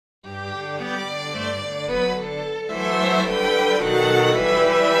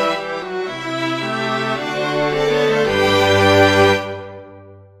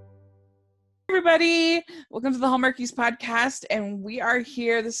Welcome to the Hallmarkies Podcast, and we are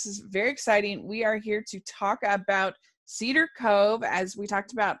here. This is very exciting. We are here to talk about Cedar Cove, as we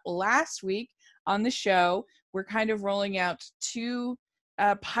talked about last week on the show. We're kind of rolling out two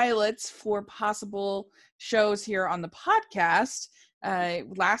pilots for possible shows here on the podcast.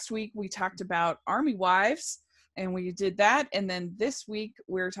 Last week, we talked about Army Wives, and we did that. And then this week,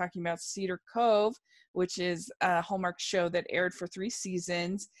 we're talking about Cedar Cove, which is a Hallmark show that aired for 3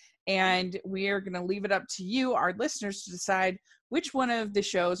 seasons. And we are going to leave it up to you, our listeners, to decide which one of the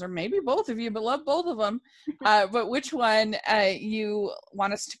shows, or maybe both of you, but love both of them, but which one you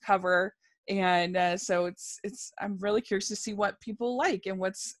want us to cover. And so I'm really curious to see what people like and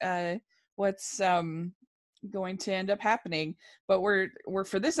what's going to end up happening. But we're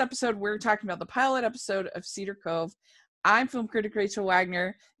for this episode, we're talking about the pilot episode of Cedar Cove. I'm film critic Rachel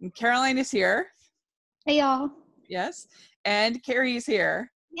Wagner, and Caroline is here. Hey, y'all. Yes. And Carrie is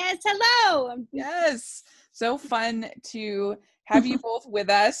here. Yes, hello. Yes. So fun to have you both with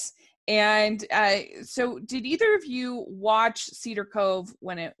us. And so did either of you watch Cedar Cove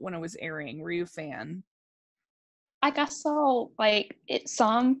when it was airing? Were you a fan? I saw it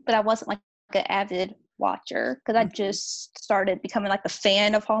some, but I wasn't like an avid watcher because I just started becoming like a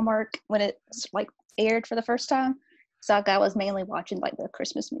fan of Hallmark when it aired for the first time. So I was mainly watching like the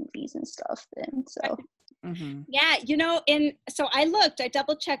Christmas movies and stuff then. So yeah, so I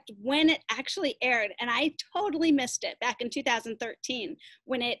double checked when it actually aired, and I totally missed it back in 2013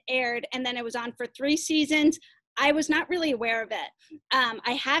 when it aired, and then it was on for 3 seasons. I was not really aware of it.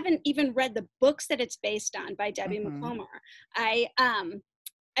 I haven't even read the books that it's based on by Debbie McComar.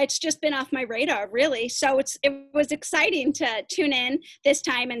 It's just been off my radar, really. So it was exciting to tune in this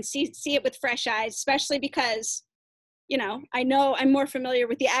time and see it with fresh eyes, especially because I know I'm more familiar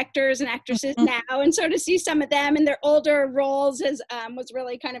with the actors and actresses now, and so to see some of them in their older roles was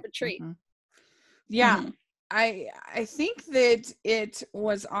really kind of a treat. Yeah, I think that it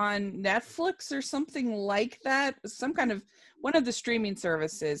was on Netflix or something like that, some kind of one of the streaming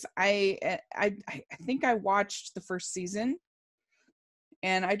services. I think I watched the first season,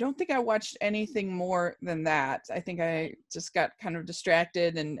 and I don't think I watched anything more than that. I think I just got kind of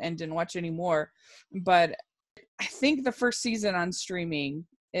distracted and didn't watch any more, but I think the first season on streaming,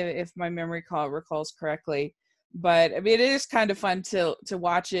 if my memory recalls correctly. But I mean, it is kind of fun to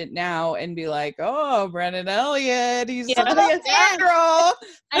watch it now and be like, oh, Brennan Elliott, he's somebody after all.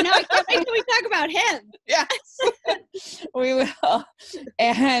 I know, I can't wait till we talk about him. Yes, we will.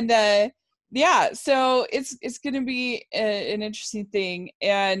 And so it's going to be an interesting thing.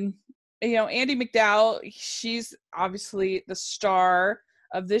 And Andie MacDowell, she's obviously the star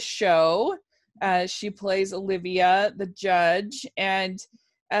of this show. She plays Olivia, the judge, and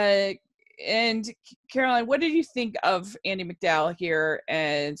Caroline, what did you think of Andie MacDowell here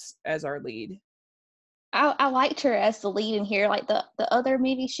as our lead? I liked her as the lead in here, like the other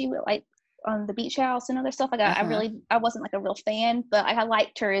movies she would like on the beach house and other stuff. I wasn't like a real fan, but I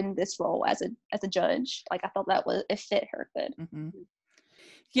liked her in this role as a judge. Like I thought it fit her good.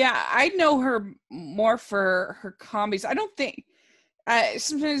 Yeah, I know her more for her comedies. I don't think.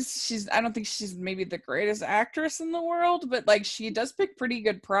 Sometimes I don't think she's maybe the greatest actress in the world, but like she does pick pretty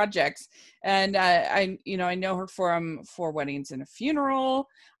good projects. And I know her from 4 Weddings and a Funeral.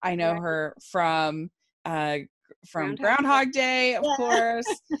 I know her from Groundhog Day, of course,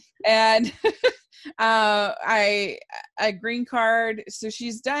 and a Green Card. So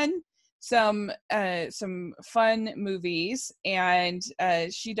she's done some fun movies, and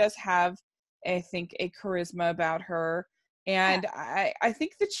she does have, I think, a charisma about her. And I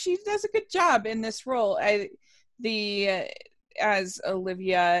think that she does a good job in this role. As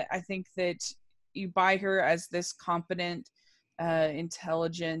Olivia, I think that you buy her as this competent,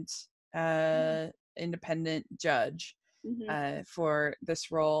 intelligent, independent judge for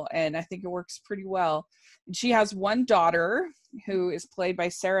this role, and I think it works pretty well. And she has one daughter who is played by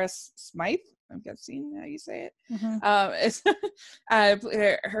Sarah Smythe. I'm guessing how you say it.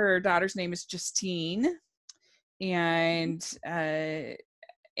 Her daughter's name is Justine. And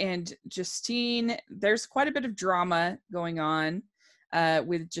Justine, there's quite a bit of drama going on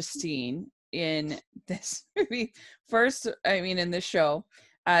with Justine in this movie. First, in this show,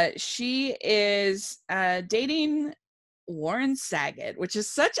 she is dating Warren Saget, which is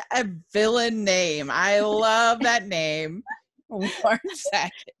such a villain name. I love that name, Warren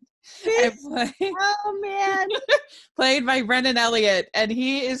Saget. Oh man. Played by Brennan Elliott, and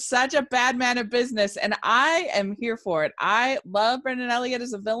he is such a bad man of business, and I am here for it. I love Brennan Elliott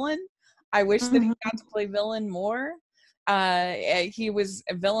as a villain. I wish that he got to play villain more. He was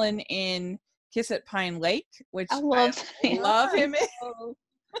a villain in Kiss at Pine Lake, which I love him in.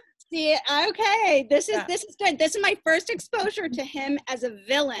 See, okay, this is good. This is my first exposure to him as a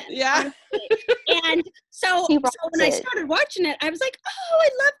villain. Yeah. And so when I started watching it, I was like, oh, I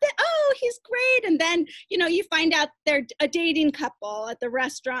love that. Oh, he's great. And then, you find out they're a dating couple at the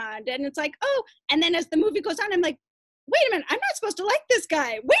restaurant, and it's like, oh, and then as the movie goes on, I'm like, wait a minute, I'm not supposed to like this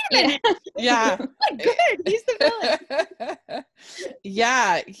guy. Wait a minute. Yeah. Good. He's the villain.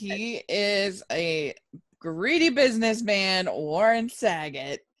 Yeah, he is a greedy businessman, Warren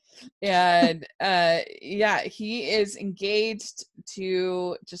Saget. And he is engaged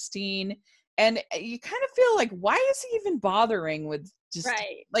to Justine, and you kind of feel like, why is he even bothering with Justine?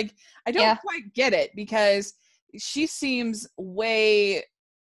 Right. Like, I don't quite get it, because she seems way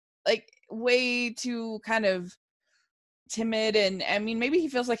too kind of timid, and I mean, maybe he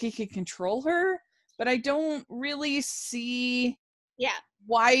feels like he could control her, but I don't really see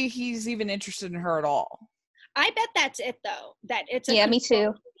why he's even interested in her at all. I bet that's it, though. That it's me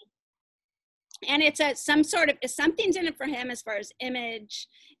too. And it's something's in it for him as far as image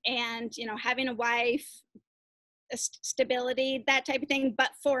and, having a wife, stability, that type of thing, but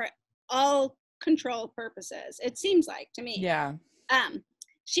for all control purposes, it seems like to me. Yeah. I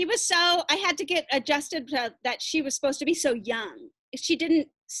had to get adjusted to that she was supposed to be so young. She didn't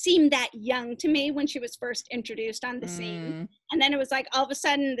seem that young to me when she was first introduced on the scene. And then it was like, all of a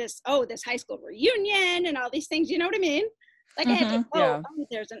sudden this high school reunion and all these things, you know what I mean? Like I had to,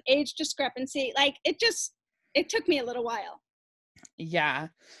 there's an age discrepancy. Like it took me a little while. Yeah.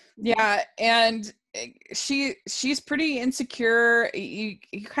 Yeah. And she's pretty insecure. You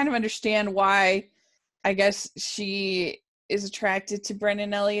kind of understand why, I guess, she is attracted to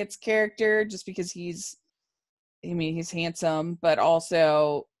Brendan Elliott's character, just because he's handsome, but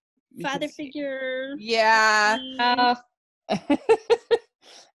also father figure. Yeah.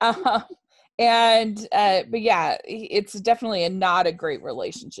 But yeah, it's definitely not a great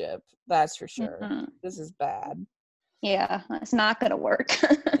relationship. That's for sure. This is bad. Yeah, it's not gonna work.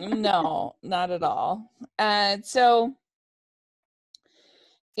 No, not at all. So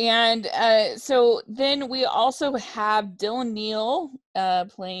then we also have Dylan Neal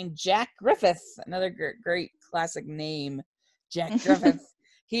playing Jack Griffith, another great classic name, Jack Griffith.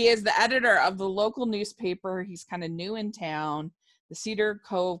 He is the editor of the local newspaper. He's kind of new in town, the Cedar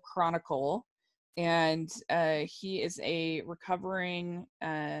Cove Chronicle, and he is a recovering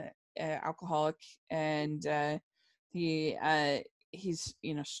alcoholic, and he's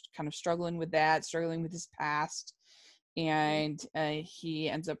kind of struggling with his past, and he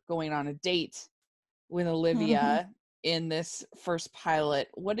ends up going on a date with Olivia in this first pilot.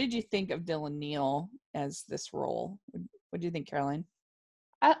 What did you think of Dylan Neal as this role? What do you think, Caroline?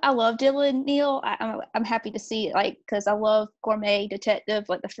 I love Dylan Neal. I'm happy to see it, like, because I love Gourmet Detective,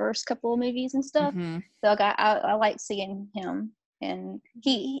 like the first couple of movies and stuff. So I like seeing him, and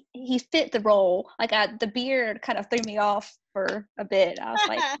he fit the role. Like the beard kind of threw me off for a bit. I was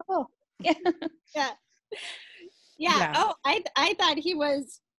like, oh yeah. Yeah. Oh, I thought he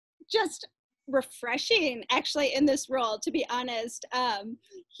was just refreshing, actually, in this role, to be honest.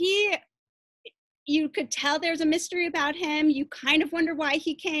 You could tell there's a mystery about him. You kind of wonder why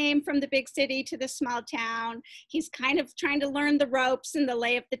he came from the big city to the small town. He's kind of trying to learn the ropes and the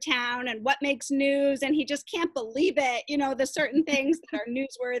lay of the town and what makes news, and he just can't believe it, the certain things that are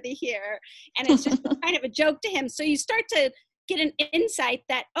newsworthy here. And it's just kind of a joke to him. So you start to get an insight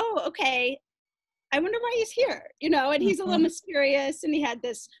that, oh, okay, I wonder why he's here, and he's a little mysterious, and he had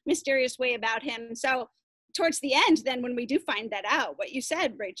this mysterious way about him. So towards the end, then, when we do find that out, what you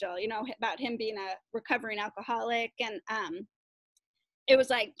said, Rachel, about him being a recovering alcoholic, and it was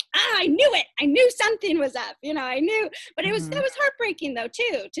like, I knew it. I knew something was up, I knew, but that was heartbreaking though,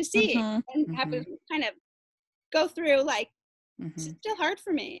 too, to see and have to kind of go through, like, it's still hard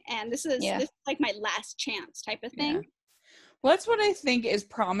for me. And this is like my last chance type of thing. Yeah. Well, that's what I think is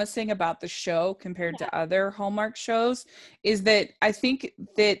promising about the show compared to other Hallmark shows, is that I think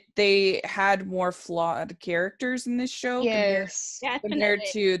that they had more flawed characters in this show compared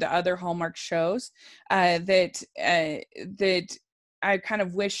to the other Hallmark shows. That I kind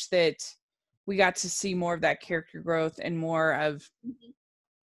of wish that we got to see more of that character growth and more of,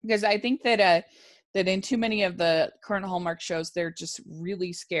 because I think that in too many of the current Hallmark shows, they're just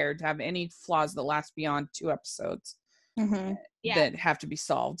really scared to have any flaws that last beyond 2 episodes. That have to be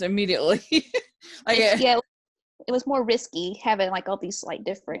solved immediately. It was more risky having like all these like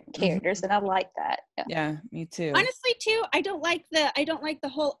different characters, and I like that. Yeah, me too. Honestly, too, I don't like the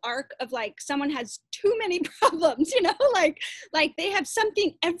whole arc of like someone has too many problems. Like they have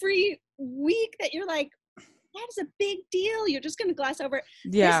something every week that you're like, that is a big deal. You're just going to gloss over.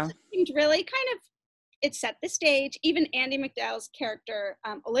 Yeah, this seemed really kind of it set the stage. Even Andie MacDowell's character,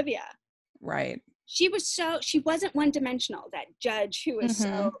 Olivia. Right. She wasn't one-dimensional, that judge who was Mm-hmm.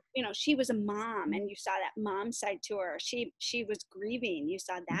 so, she was a mom, and you saw that mom side to her. She was grieving. You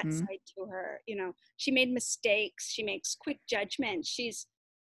saw that Mhm. side to her. She made mistakes. She makes quick judgments. She's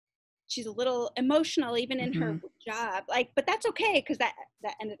a little emotional even in her job. But that's okay, because that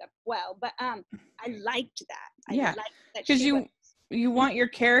ended up well. But I liked that. Yeah. I liked that Because you want your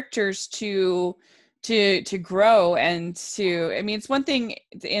characters to grow and to, I mean, it's one thing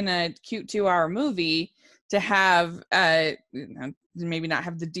in a cute 2-hour movie to have maybe not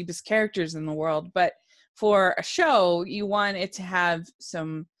have the deepest characters in the world, but for a show you want it to have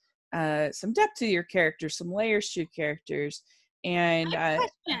some depth to your characters, some layers to your characters. And I have a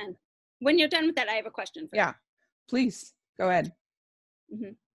question. When you're done with that, I have a question for you. Please go ahead.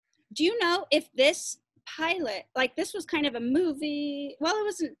 Mm-hmm. Do you know if this pilot, this was kind of a movie? Well, it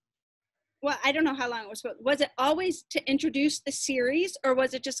wasn't. Well, I don't know how long it was. Was it always to introduce the series, or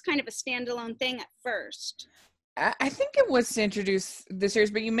was it just kind of a standalone thing at first? I think it was to introduce the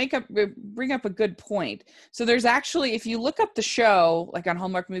series, but you bring up a good point. So there's actually, if you look up the show, like on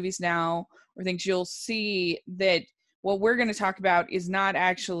Hallmark Movies Now or things, you'll see that what we're going to talk about is not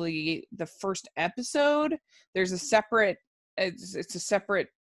actually the first episode. There's a separate, it's a separate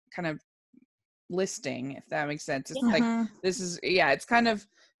kind of listing, if that makes sense. It's like, this is, it's kind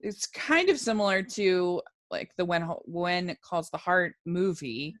of similar to like the When It Calls the Heart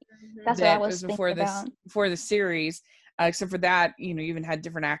movie. That's what I was thinking about. Before the series, except for that, you even had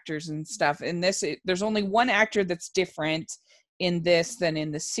different actors and stuff. In this, there's only one actor that's different in this than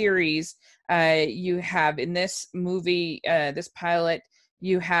in the series. You have in this movie, this pilot,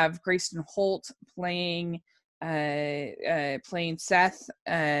 you have Grayson Holt playing Seth,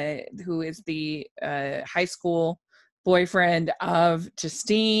 who is the high school boyfriend of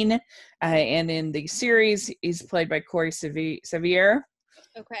Justine, and in the series he's played by Corey Sevier.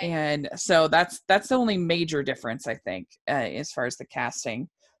 Okay. And so that's the only major difference, I think, as far as the casting.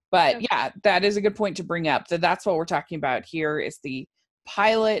 But okay. Yeah, that is a good point to bring up. That's what we're talking about here, is the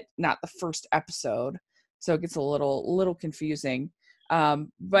pilot, not the first episode. So it gets a little confusing.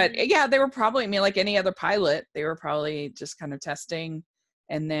 But yeah, they were probably, I mean, like any other pilot, they were probably just kind of testing.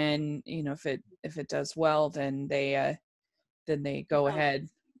 And then, if it does well, then they go ahead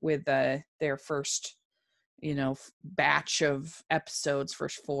with their first, batch of episodes,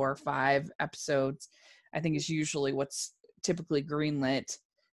 first 4 or 5 episodes, I think is usually what's typically greenlit.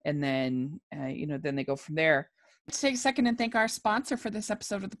 And then, then they go from there. Let's take a second and thank our sponsor for this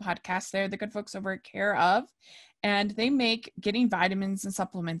episode of the podcast. They're the good folks over at Care Of, and they make getting vitamins and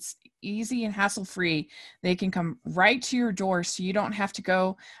supplements easy and hassle-free. They can come right to your door, so you don't have to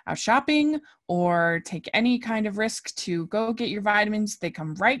go out shopping or take any kind of risk to go get your vitamins. They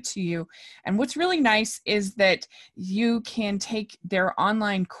come right to you. And what's really nice is that you can take their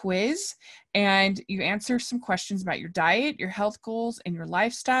online quiz and you answer some questions about your diet, your health goals, and your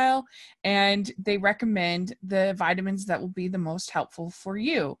lifestyle. And they recommend the vitamins that will be the most helpful for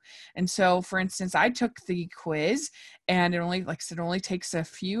you. And so, for instance, I took the quiz, and it only, like I said, only takes a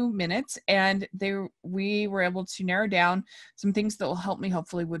few minutes, and we were able to narrow down some things that will help me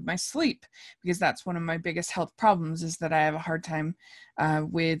hopefully with my sleep, because that's one of my biggest health problems, is that I have a hard time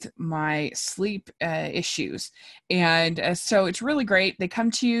with my sleep issues. And so it's really great. They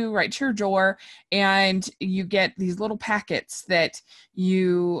come to you right to your door, and you get these little packets that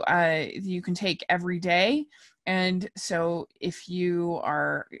you can take every day. And so if you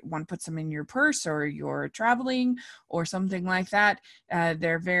want to put some in your purse, or you're traveling or something like that,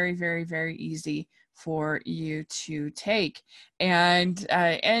 they're very, very, very easy for you to take. And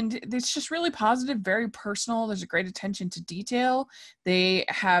it's just really positive, very personal. There's a great attention to detail. They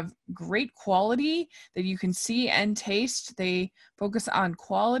have great quality that you can see and taste. They focus on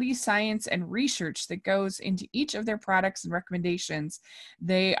quality, science, and research that goes into each of their products and recommendations.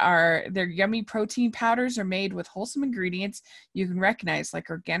 Their yummy protein powders are made with wholesome ingredients you can recognize, like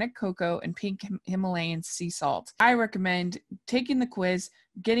organic cocoa and pink Himalayan sea salt. I recommend taking the quiz,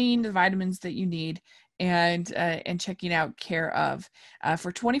 getting the vitamins that you need, and checking out Care Of.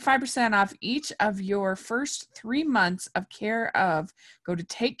 For 25% off each of your first 3 months of Care Of, go to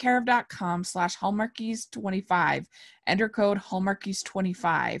takecareof.com/Hallmarkies25. Enter code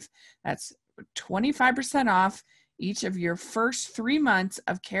Hallmarkies25. That's 25% off each of your first 3 months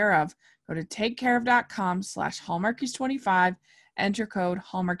of Care Of. Go to takecareof.com/Hallmarkies25. Enter code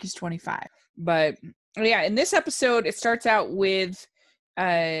Hallmarkies25. But yeah, in this episode, it starts out with,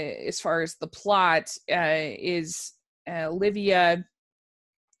 as far as the plot, is Olivia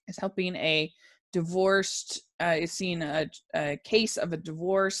is helping a divorced, is seeing a case of a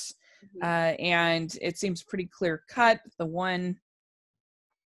divorce and it seems pretty clear cut. The one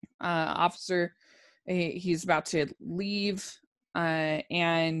officer, he's about to leave,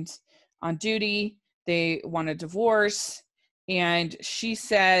 and on duty, they want a divorce. And she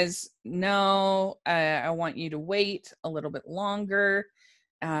says, no, I want you to wait a little bit longer.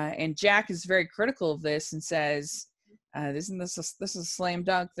 And Jack is very critical of this and says, this is a slam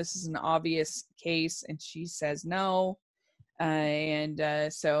dunk. This is an obvious case. And she says no.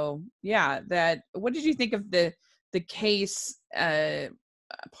 So yeah, what did you think of the case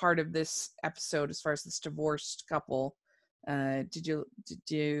part of this episode as far as this divorced couple? Did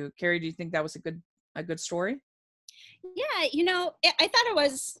you, Carrie, do you think that was a good story? Yeah, I thought it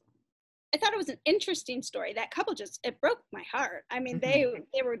was an interesting story. That couple it broke my heart. I mean, they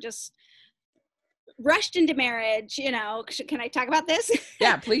were just rushed into marriage. Can I talk about this?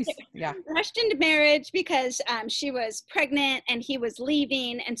 Yeah, please. Yeah. Rushed into marriage because she was pregnant and he was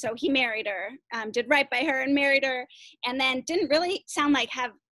leaving, and so he married her, did right by her and married her, and then didn't really sound like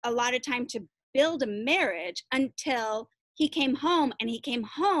have a lot of time to build a marriage until he came home. And he came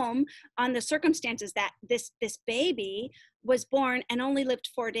home on the circumstances that this baby was born and only lived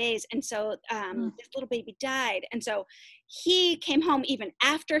 4 days. And so this little baby died. And so he came home even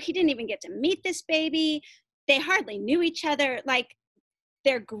after. He didn't even get to meet this baby. They hardly knew each other. Like,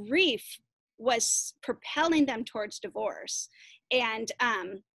 their grief was propelling them towards divorce. And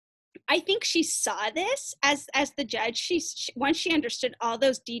I think she saw this as the judge. Once she understood all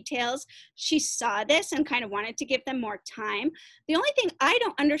those details, she saw this and kind of wanted to give them more time. The only thing I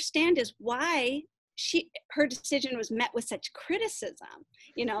don't understand is why her decision was met with such criticism.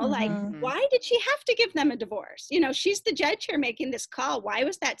 Like, why did she have to give them a divorce? She's the judge here making this call. Why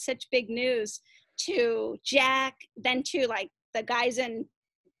was that such big news to Jack, then to like the guys in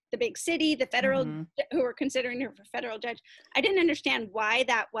the big city, the federal who were considering her for federal judge? I didn't understand why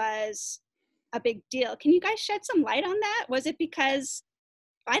that was a big deal. Can you guys shed some light on that? Was it because,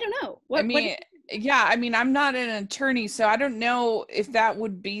 I don't know. I'm not an attorney, so I don't know if that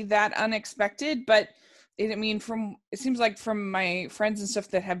would be that unexpected, but it seems like from my friends and stuff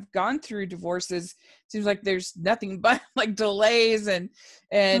that have gone through divorces, it seems like there's nothing but like delays and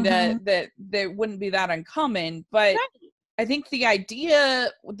that wouldn't be that uncommon. But right. I think the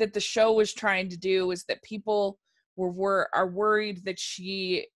idea that the show was trying to do is that people are worried that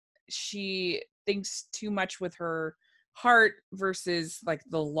she thinks too much with her heart versus like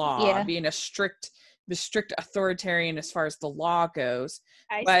the law, being the strict authoritarian as far as the law goes.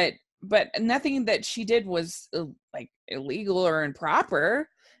 But nothing that she did was like illegal or improper.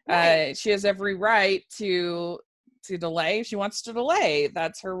 Right. She has every right to delay if she wants to delay.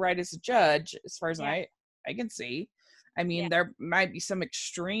 That's her right as a judge, as far as I can see. I mean, there might be some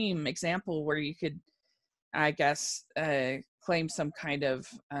extreme example where you could, I guess, claim some kind of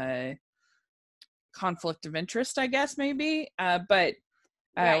conflict of interest, I guess, maybe, but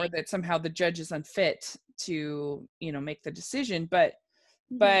or that somehow the judge is unfit to, make the decision. But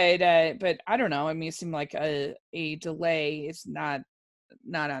I don't know. I mean, it seemed like a delay is not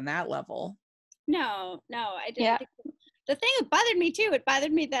on that level. No, I didn't. Think the thing that bothered me too, it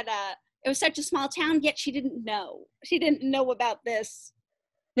bothered me that it was such a small town, yet she didn't know about this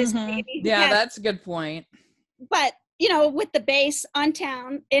baby. Yeah, that's a good point. But with the base in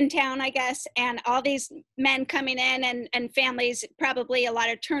town, I guess, and all these men coming in and families, probably a lot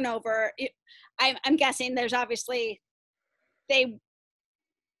of turnover. I'm guessing there's obviously she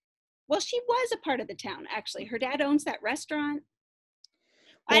was a part of the town, actually. Her dad owns that restaurant.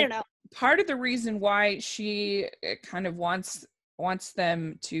 Well, I don't know. Part of the reason why she kind of wants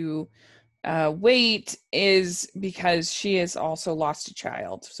them to wait is because she has also lost a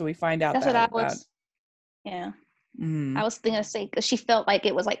child. So we find out that's what I was. Yeah. I was thinking to say, because she felt like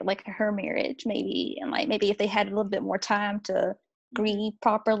it was like her marriage, maybe, and like maybe if they had a little bit more time to grieve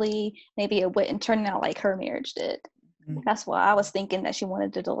properly, maybe it wouldn't turn out like her marriage did. That's why I was thinking that she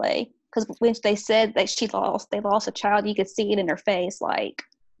wanted to delay, because when they said that they lost a child, you could see it in her face, like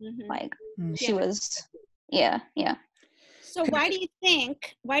she was, yeah. So why do you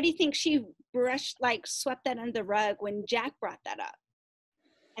think she swept that under the rug when Jack brought that up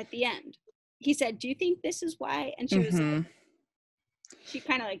at the end? He said, "Do you think this is why?" And she was like, she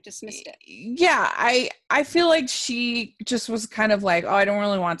kind of like dismissed it. Yeah, I feel like she just was kind of like, oh, I don't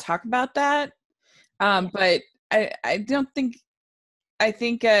really want to talk about that. But I don't think, I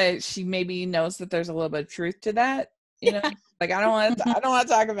think she maybe knows that there's a little bit of truth to that. Like I don't want to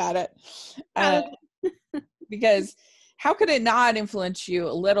talk about it because how could it not influence you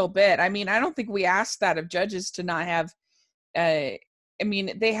a little bit? I mean, I don't think we asked that of judges to not have. I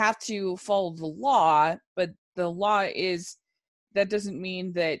mean, they have to follow the law, but the law is that doesn't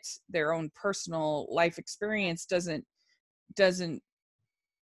mean that their own personal life experience doesn't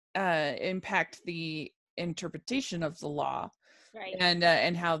impact the interpretation of the law, Right.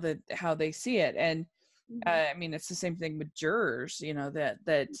 and how they see it. And I mean, it's the same thing with jurors,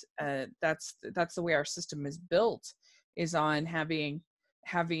 that's the way our system is built, is on having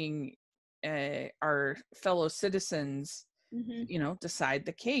our fellow citizens decide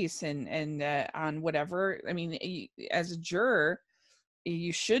the case, and on whatever. I mean, as a juror,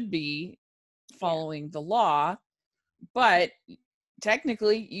 you should be following the law, but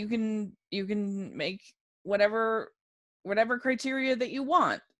technically you can make whatever criteria that you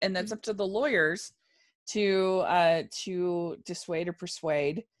want, and that's up to the lawyers to dissuade or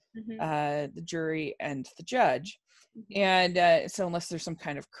persuade the jury and the judge. And so unless there's some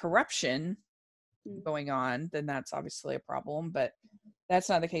kind of corruption going on, then that's obviously a problem, but that's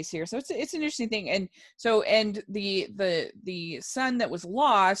not the case here. So it's an interesting thing. And so, and the son that was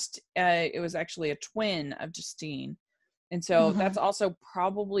lost, it was actually a twin of Justine. And so that's also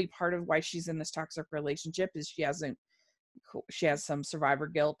probably part of why she's in this toxic relationship, is she has some survivor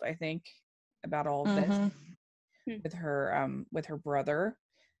guilt, I think, about all of this with her brother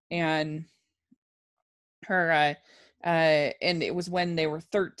and her and it was when they were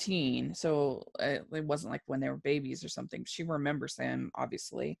 13, so it wasn't like when they were babies or something. She remembers him,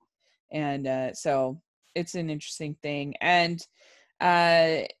 obviously, and so it's an interesting thing. And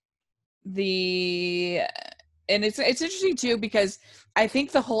it's interesting too, because I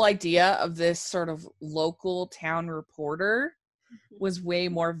think the whole idea of this sort of local town reporter was way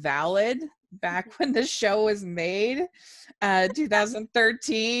more valid back when the show was made,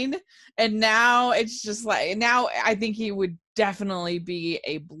 2013. And now it's just like, now I think he would definitely be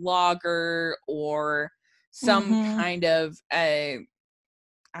a blogger or some kind of I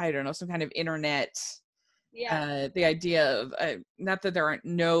don't know, some kind of internet. The idea of not that there aren't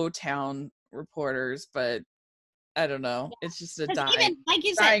no town reporters, but I don't know. It's just a dying, like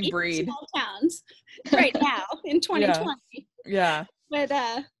you said, breed. Small towns right now in 2020. Yeah. But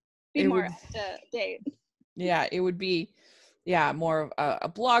be more up to date. Yeah, it would be more of a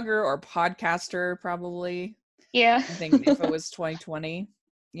blogger or podcaster, probably. Yeah. I think if it was 2020.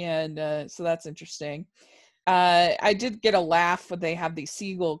 Yeah, and so that's interesting. I did get a laugh when they have the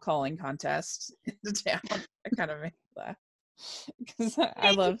seagull calling contest in the town. I kind of made me laugh because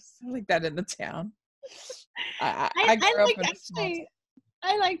I like that in the town. I grew up in a small town.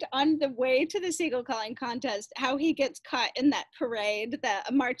 I liked on the way to the seagull calling contest how he gets caught in that parade, the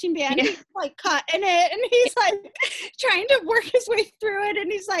marching band. Yeah. He's like caught in it, and he's like trying to work his way through it,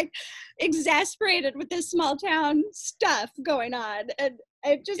 and he's like exasperated with this small town stuff going on, and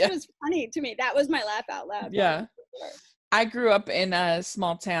it just was funny to me. That was my laugh out loud. Yeah. I grew up in a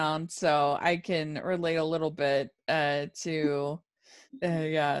small town, so I can relate a little bit to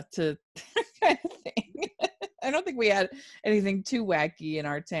that kind of thing. I don't think we had anything too wacky in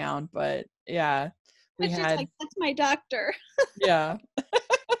our town, but yeah, we it's had. Just like, that's my doctor. Yeah.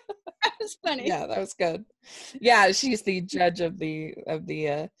 That was funny. Yeah, that was good. Yeah, she's the judge of the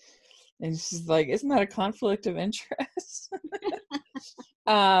and she's like, isn't that a conflict of interest?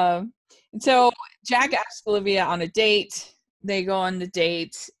 And so Jack asks Olivia on a date. They go on the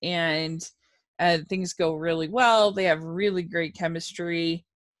date, and things go really well. They have really great chemistry.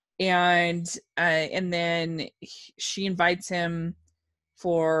 And then she invites him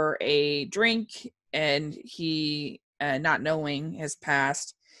for a drink, and he, not knowing his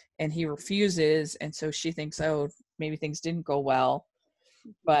past, and he refuses. And so she thinks, oh, maybe things didn't go well.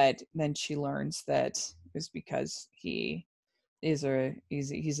 But then she learns that it was because he's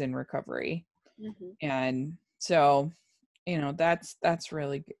in recovery. And so, that's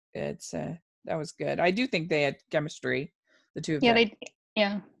really, that was good. I do think they had chemistry, the two of them.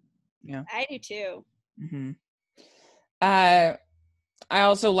 Yeah. I do too. I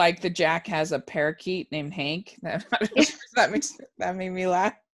also like that Jack has a parakeet named Hank. That made me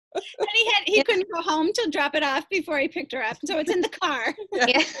laugh. And he couldn't go home to drop it off before he picked her up, so it's in the car.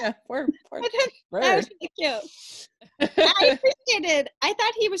 Poor that was really cute. I appreciated. I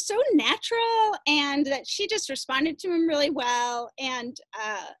thought he was so natural, and that she just responded to him really well. And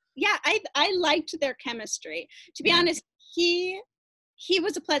I liked their chemistry. To be honest, he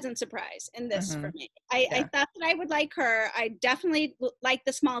was a pleasant surprise in this for me. I thought that I would like her. I definitely like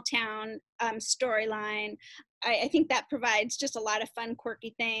the small town storyline. I think that provides just a lot of fun,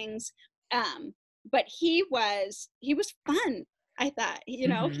 quirky things. But he was fun. I thought,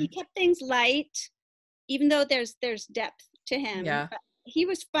 he kept things light, even though there's depth to him. Yeah. But he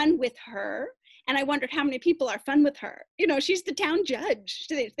was fun with her. And I wondered how many people are fun with her. She's the town judge.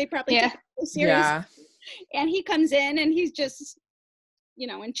 They probably take it so serious. And he comes in and he's just,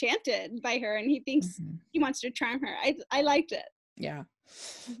 enchanted by her, and he thinks he wants to charm her. I liked it. Yeah.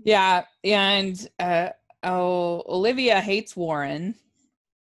 Yeah. And Olivia hates Warren.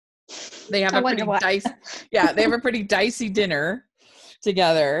 They have they have a pretty dicey dinner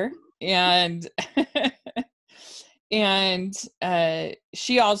together. And and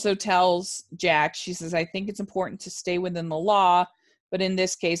she also tells Jack, she says, I think it's important to stay within the law, but in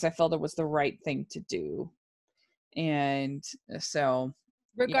this case, I felt it was the right thing to do. And so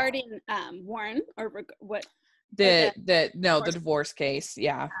regarding Warren or what? The divorce case.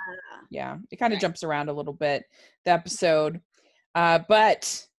 Yeah. Yeah. It kind of jumps around a little bit, the episode.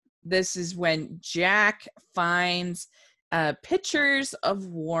 But this is when Jack finds pictures of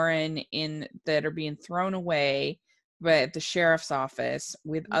Warren that are being thrown away at the sheriff's office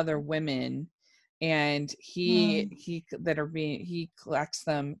with other women, and he collects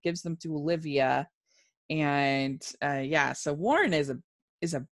them, gives them to Olivia, and so Warren is a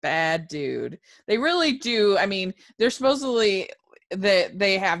bad dude. They really do. I mean, they're supposedly that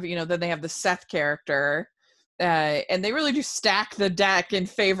they have the Seth character. And they really do stack the deck in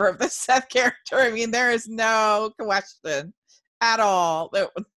favor of the Seth character. I mean, there is no question at all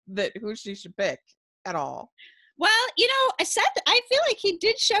that who she should pick at all. Well, Seth, I feel like he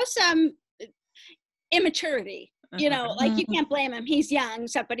did show some immaturity. Like you can't blame him. He's young,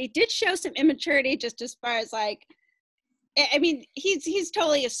 but he did show some immaturity just as far as like, I mean, he's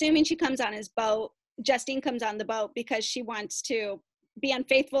totally assuming she comes on his boat. Justine comes on the boat because she wants to be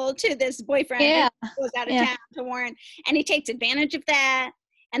unfaithful to this boyfriend who goes out of town to Warren, and he takes advantage of that.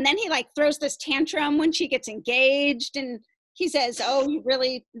 And then he like throws this tantrum when she gets engaged, and he says, "Oh, you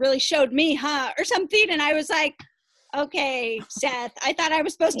really, really showed me, huh?" or something. And I was like, "Okay, Seth, I thought I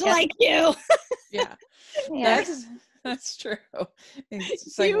was supposed to like you." Yeah, that's true.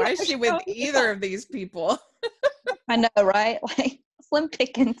 It's like, why is she with either of these people? I know, right? Like slim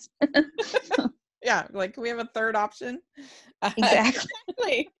pickings. Yeah, like, can we have a third option?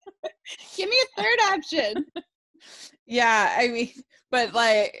 Exactly. Give me a third option. Yeah, I mean, but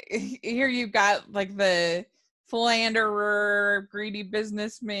like here you've got like the philanderer, greedy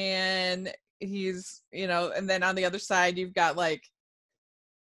businessman. He's, and then on the other side you've got like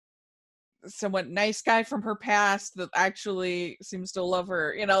somewhat nice guy from her past that actually seems to love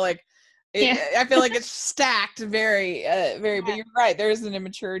her. I feel like it's stacked very, but you're right. There is an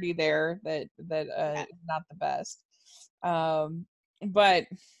immaturity there that is not the best. But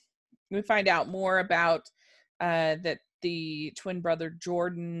we find out more about that the twin brother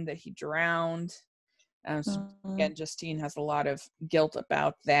Jordan, that he drowned. So again, Justine has a lot of guilt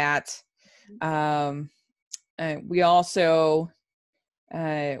about that. We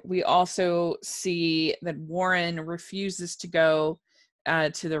also see that Warren refuses to go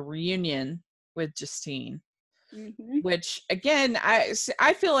to the reunion with Justine, which again, I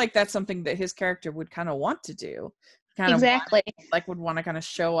feel like that's something that his character would kind of want to do. Would want to kind of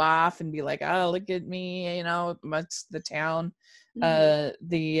show off and be like, oh, look at me, amongst the town. Would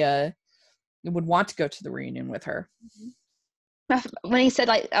want to go to the reunion with her. When he said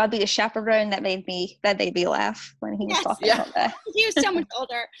like I'll be a chaperone, that made me laugh when he was talking about that. He was so much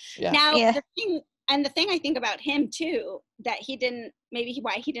older. Now the thing I think about him too, that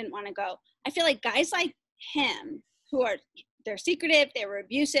why he didn't want to go. I feel like guys like him they're secretive, they were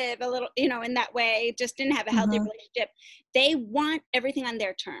abusive a little, in that way, just didn't have a healthy relationship. They want everything on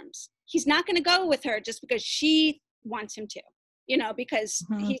their terms. He's not going to go with her just because she wants him to, because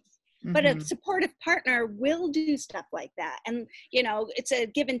but a supportive partner will do stuff like that. And, it's a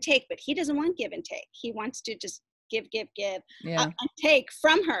give and take, but he doesn't want give and take. He wants to just give, and take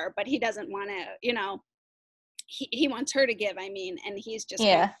from her, but he doesn't want to, he wants her to give, and he's just,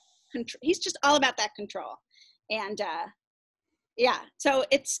 he's just all about that control. And, so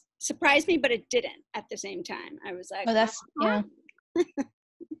it's surprised me, but it didn't at the same time. I was like, no,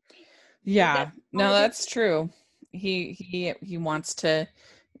 that's true. He wants to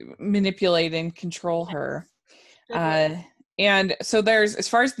manipulate and control her. And so there's, as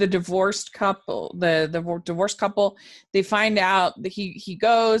far as the divorced couple, the divorced couple, they find out that he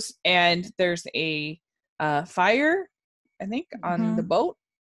goes and there's a fire, I think, on the boat,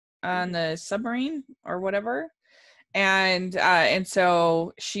 on the submarine or whatever. And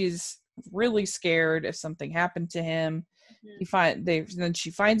so she's really scared if something happened to him. Then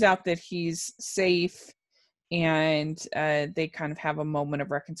she finds out that he's safe, and they kind of have a moment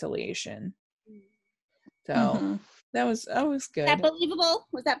of reconciliation. So that was good. That believable?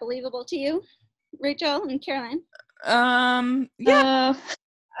 Was that believable to you, Rachel and Caroline? I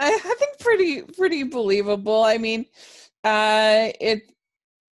think pretty believable. I mean,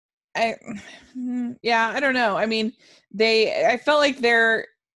 I don't know. I mean, I felt like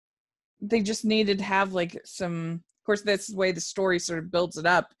they just needed to have like some, of course, that's the way the story sort of builds it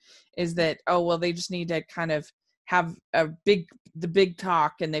up, is that, oh, well, they just need to kind of have the big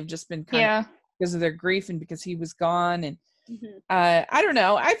talk, and they've just been kind of, because of their grief and because he was gone. And I don't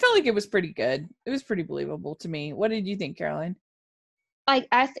know. I felt like it was pretty good. It was pretty believable to me. What did you think, Caroline? Like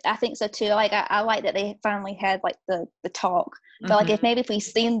I think so too. Like I like that they finally had like the talk. But like if we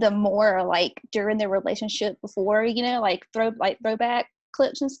seen them more like during their relationship before, you know, like throwback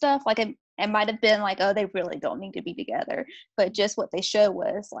clips and stuff, like it might have been like, oh, they really don't need to be together. But just what they show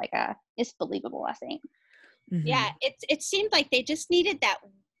was like it's believable, I think. Yeah, it seemed like they just needed that.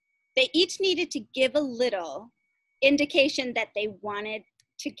 They each needed to give a little indication that they wanted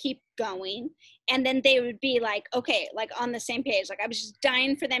to keep going, and then they would be like, okay, like on the same page. Like I was just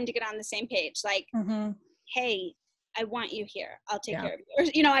dying for them to get on the same page. Like, hey, I want you here. I'll take care of you. Or,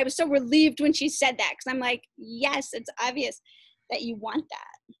 you know, I was so relieved when she said that, because I'm like, yes, it's obvious that you want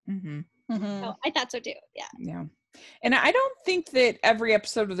that. So I thought so too. Yeah. And I don't think that every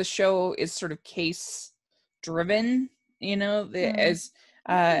episode of the show is sort of case driven, you know, as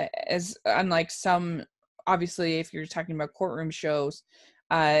unlike some, obviously, if you're talking about courtroom shows,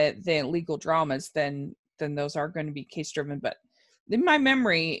 the legal dramas, then those are going to be case driven. But in my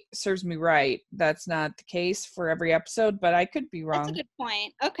memory serves me right, that's not the case for every episode, but I could be wrong. That's a good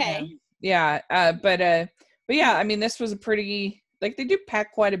point. Okay. But yeah, I mean, this was a pretty, like, they do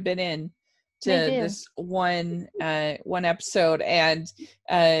pack quite a bit in to this one episode, and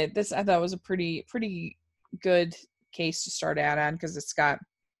this I thought was a pretty good case to start out on, because it's got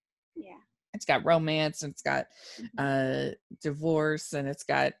romance, and it's got divorce, and it's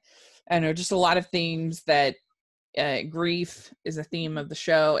got, I don't know, just a lot of themes that grief is a theme of the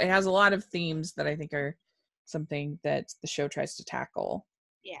show. It has a lot of themes that I think are something that the show tries to tackle.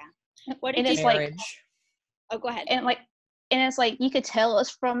 Yeah. What did you like? Oh, go ahead. And it's like you could tell it's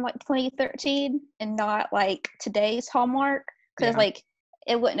from like 2013 and not like today's Hallmark, because like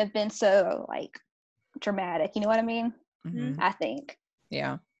it wouldn't have been so like dramatic. You know what I mean? I think.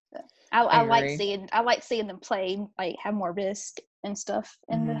 Yeah. I like seeing them play, like have more risk and stuff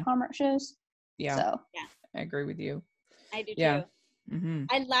in the Hallmark shows. Yeah. So I agree with you. I do too.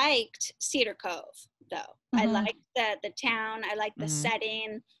 I liked Cedar Cove though. I liked the town. I liked the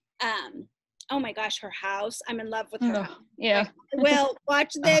setting. Oh my gosh, her house. I'm in love with her. Yeah. I will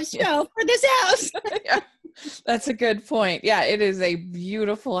watch this show for this house. That's a good point. Yeah, it is a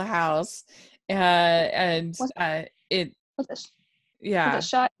beautiful house. And it was it yeah.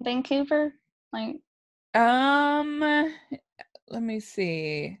 shot in Vancouver? Like let me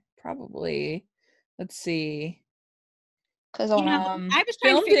see. Probably. Let's see. Because I was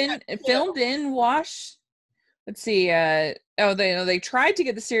trying filmed in Wash. Let's see. They tried to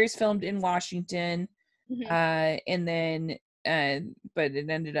get the series filmed in Washington, and then but it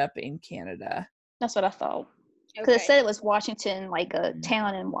ended up in Canada. That's what I thought. Because it said it was Washington, like a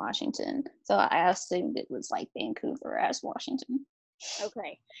town in Washington. So I assumed it was like Vancouver as Washington.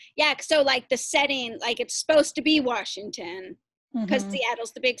 Okay. Yeah. So like the setting, like it's supposed to be Washington, because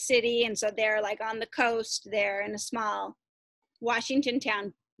Seattle's the big city, and so they're like on the coast. They're in a small Washington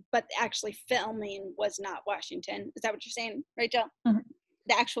town, but actually filming was not Washington. Is that what you're saying, Rachel?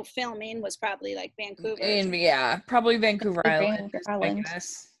 The actual filming was probably like Vancouver. Probably Vancouver Island.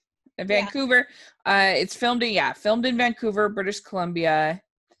 Vancouver. It's filmed in Vancouver, British Columbia.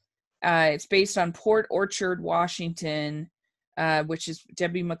 It's based on Port Orchard, Washington, which is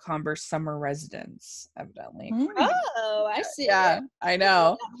Debbie McComber's summer residence, evidently. Oh, I see. Yeah, I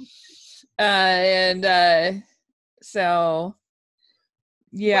know. So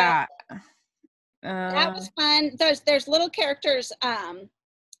yeah. That was fun. There's little characters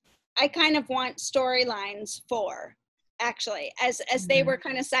I kind of want storylines for, actually, as they were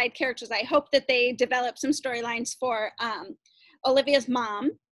kind of side characters. I hope that they develop some storylines for Olivia's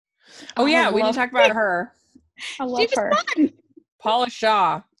mom. Oh yeah, we didn't talk about her. I love her. Fun. Paula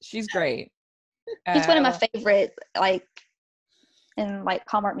Shaw. She's great. She's one of my favorite, like, in like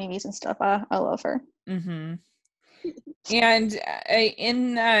Hallmark movies and stuff. I love her. And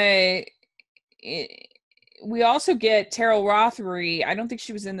we also get Terrell Rothery. I don't think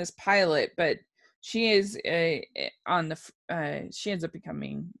she was in this pilot, but she is on the. She ends up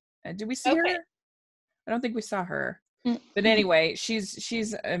becoming. Did we see her? I don't think we saw her. But anyway,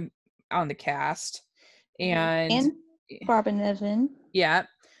 she's on the cast, and Barbara Niven. Yeah,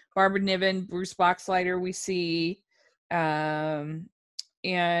 Barbara Niven, Bruce Boxleiter. We see, and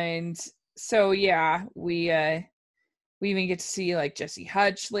so yeah, we even get to see like Jessie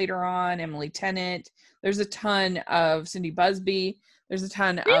Hutch later on, Emily Tennant. There's a ton of Cindy Busby. there's a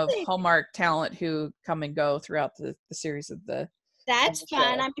ton of Really? Hallmark talent who come and go throughout the series of the That's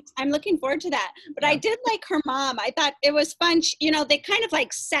fun. show. I'm looking forward to that. But I Yeah. did like her mom. I thought it was fun. They kind of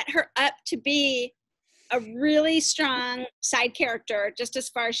like set her up to be a really strong side character, just as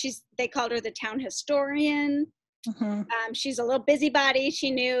far as they called her the town historian. Mm-hmm. She's a little busybody.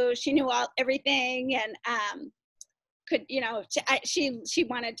 She knew everything, and she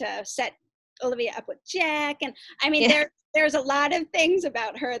wanted to set Olivia up with Jack. And I mean, there's a lot of things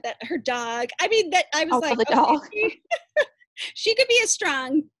about her, that her dog. I mean, that I was like, the dog. She could be a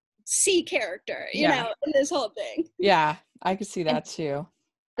strong C character, you know, in this whole thing. Yeah, I could see that too.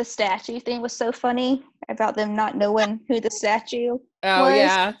 The statue thing was so funny about them not knowing who the statue Oh, was.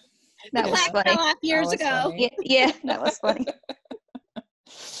 yeah. That was Plaque funny. fell off years ago. Funny. Yeah, that was funny.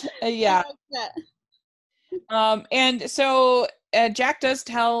 Yeah. And so Jack does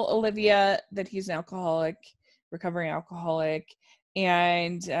tell Olivia that he's an alcoholic, recovering alcoholic.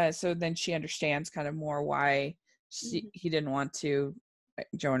 And so then she understands kind of more why he didn't want to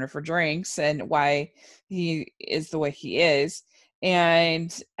join her for drinks and why he is the way he is.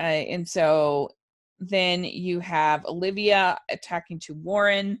 And so then you have Olivia attacking to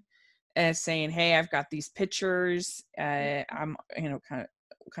Warren, saying, "Hey, I've got these pictures. I'm,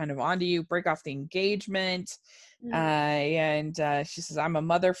 kind of onto you. Break off the engagement." And she says, "I'm a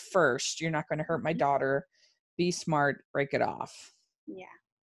mother first. You're not going to hurt my daughter. Be smart. Break it off." Yeah.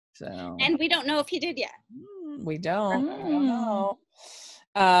 So. And we don't know if he did yet. We don't. We don't know.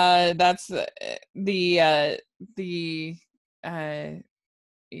 That's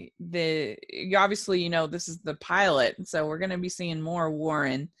you obviously, this is the pilot, so we're going to be seeing more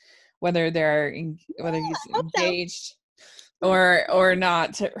Warren, whether he's engaged or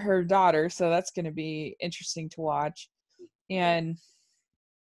not to her daughter. So that's going to be interesting to watch. And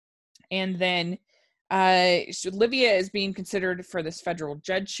then Olivia is being considered for this federal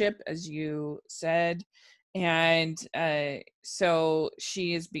judgeship, as you said. And so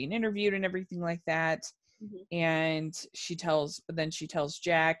she is being interviewed and everything like that. Mm-hmm. And she tells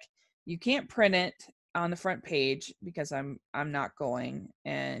Jack, "You can't print it on the front page because I'm not going."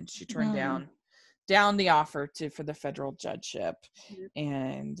 And she turned down the offer for the federal judgeship. Mm-hmm.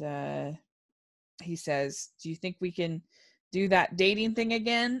 And he says, "Do you think we can do that dating thing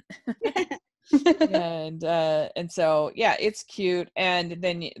again?" and so it's cute. And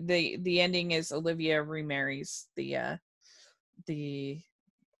then the ending is Olivia remarries the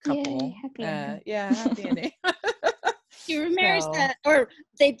couple. Yay, happy ending. Happy ending. She remarries or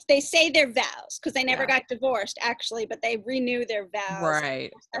they say their vows, because they never got divorced actually, but they renew their vows.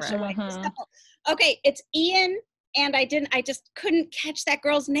 Right. Okay, it's Ian, and I just couldn't catch that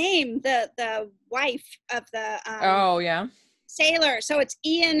girl's name, the wife of the sailor. So it's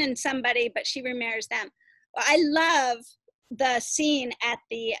Ian and somebody, but she remarries them. Well, I love the scene at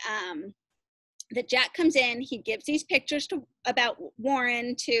that Jack comes in, he gives these pictures about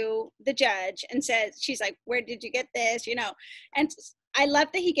Warren to the judge and says, she's like, "Where did you get this?" And I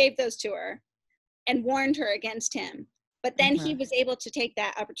love that he gave those to her and warned her against him. But then he was able to take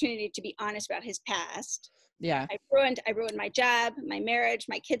that opportunity to be honest about his past. Yeah. I ruined my job, my marriage,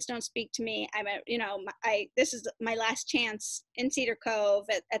 my kids don't speak to me. This is my last chance in Cedar Cove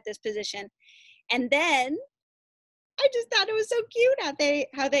at this position. And then I just thought it was so cute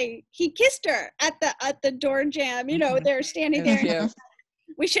he kissed her at the door jam. They're standing there. Cute.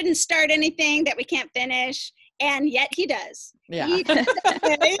 We shouldn't start anything that we can't finish, and yet he does. Yeah.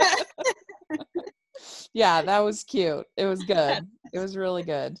 Yeah, that was cute. It was good. It was really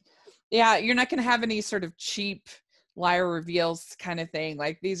good. Yeah, you're not going to have any sort of cheap liar reveals kind of thing.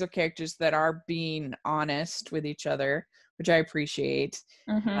 Like, these are characters that are being honest with each other, which I appreciate.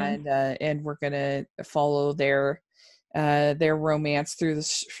 Mm-hmm. And we're going to follow their romance through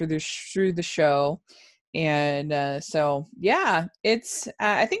the show. And so it's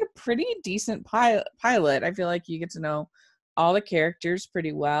I think a pretty decent pilot. I feel like you get to know all the characters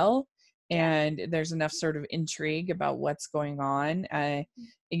pretty well, and there's enough sort of intrigue about what's going on.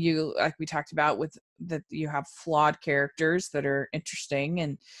 You, like we talked about, with that, you have flawed characters that are interesting,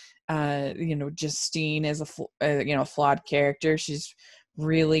 and Justine is a flawed character. She's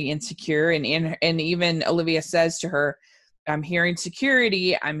really insecure, and even Olivia says to her, "I'm hearing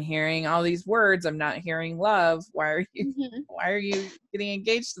security, I'm hearing all these words, I'm not hearing love. Why are you getting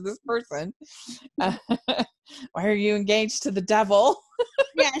engaged to this person? Why are you engaged to the devil?"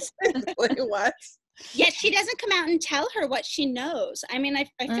 Yes. What? Yet she doesn't come out and tell her what she knows. I mean, I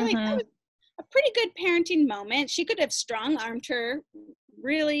feel like that was a pretty good parenting moment. She could have strong-armed her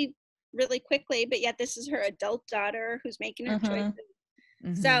really, really quickly, but yet this is her adult daughter who's making her choices.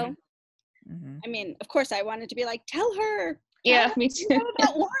 Mm-hmm. So, I mean, of course I wanted to be like, tell her, Yeah, me too. What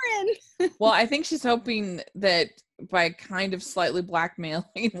about Warren? Well, I think she's hoping that by kind of slightly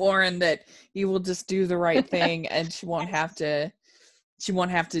blackmailing Warren that he will just do the right thing and she won't have to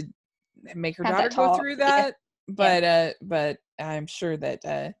make her Have daughter that go talk. through that. But I'm sure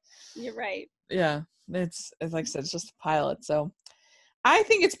that You're right. yeah, it's like I said, it's just a pilot. So I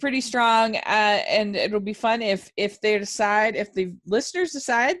think it's pretty strong, and it'll be fun if the listeners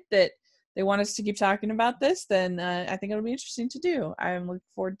decide that they want us to keep talking about this, then I think it'll be interesting to do. I'm looking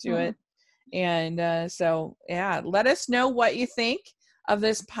forward to it. And so, yeah, let us know what you think of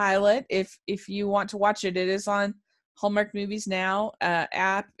this pilot. If you want to watch it, it is on Hallmark Movies Now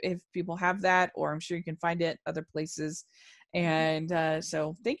app, if people have that, or I'm sure you can find it other places. And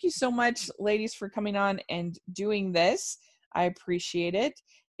so thank you so much, ladies, for coming on and doing this. I appreciate it.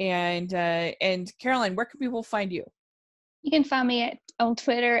 And Caroline, where can people find you? You can find me on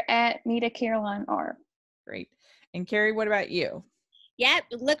Twitter at Nita Caroline R. Great. And Carrie, what about you? Yeah,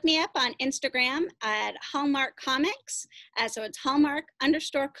 look me up on Instagram at Hallmark Comics. So it's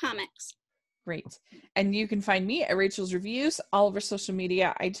Hallmark_comics. Great. And you can find me at Rachel's Reviews, all over social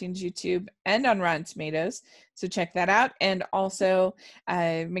media, iTunes, YouTube, and on Rotten Tomatoes. So check that out. And also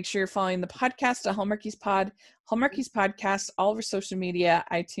make sure you're following the podcast at Hallmarkies Podcast, all over social media,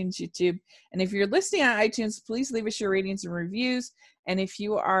 iTunes, YouTube. And if you're listening on iTunes, please leave us your ratings and reviews. And if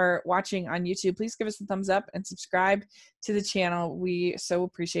you are watching on YouTube, please give us a thumbs up and subscribe to the channel. We so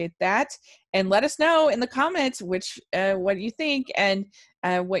appreciate that. And let us know in the comments what you think and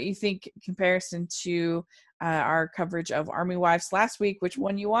what you think in comparison to our coverage of Army Wives last week, which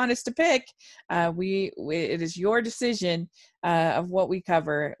one you want us to pick. It is your decision of what we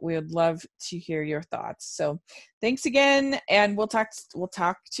cover. We would love to hear your thoughts. So thanks again, and we'll talk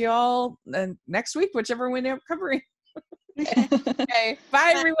to you all next week, whichever we end up covering. Okay,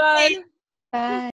 bye everyone. Bye.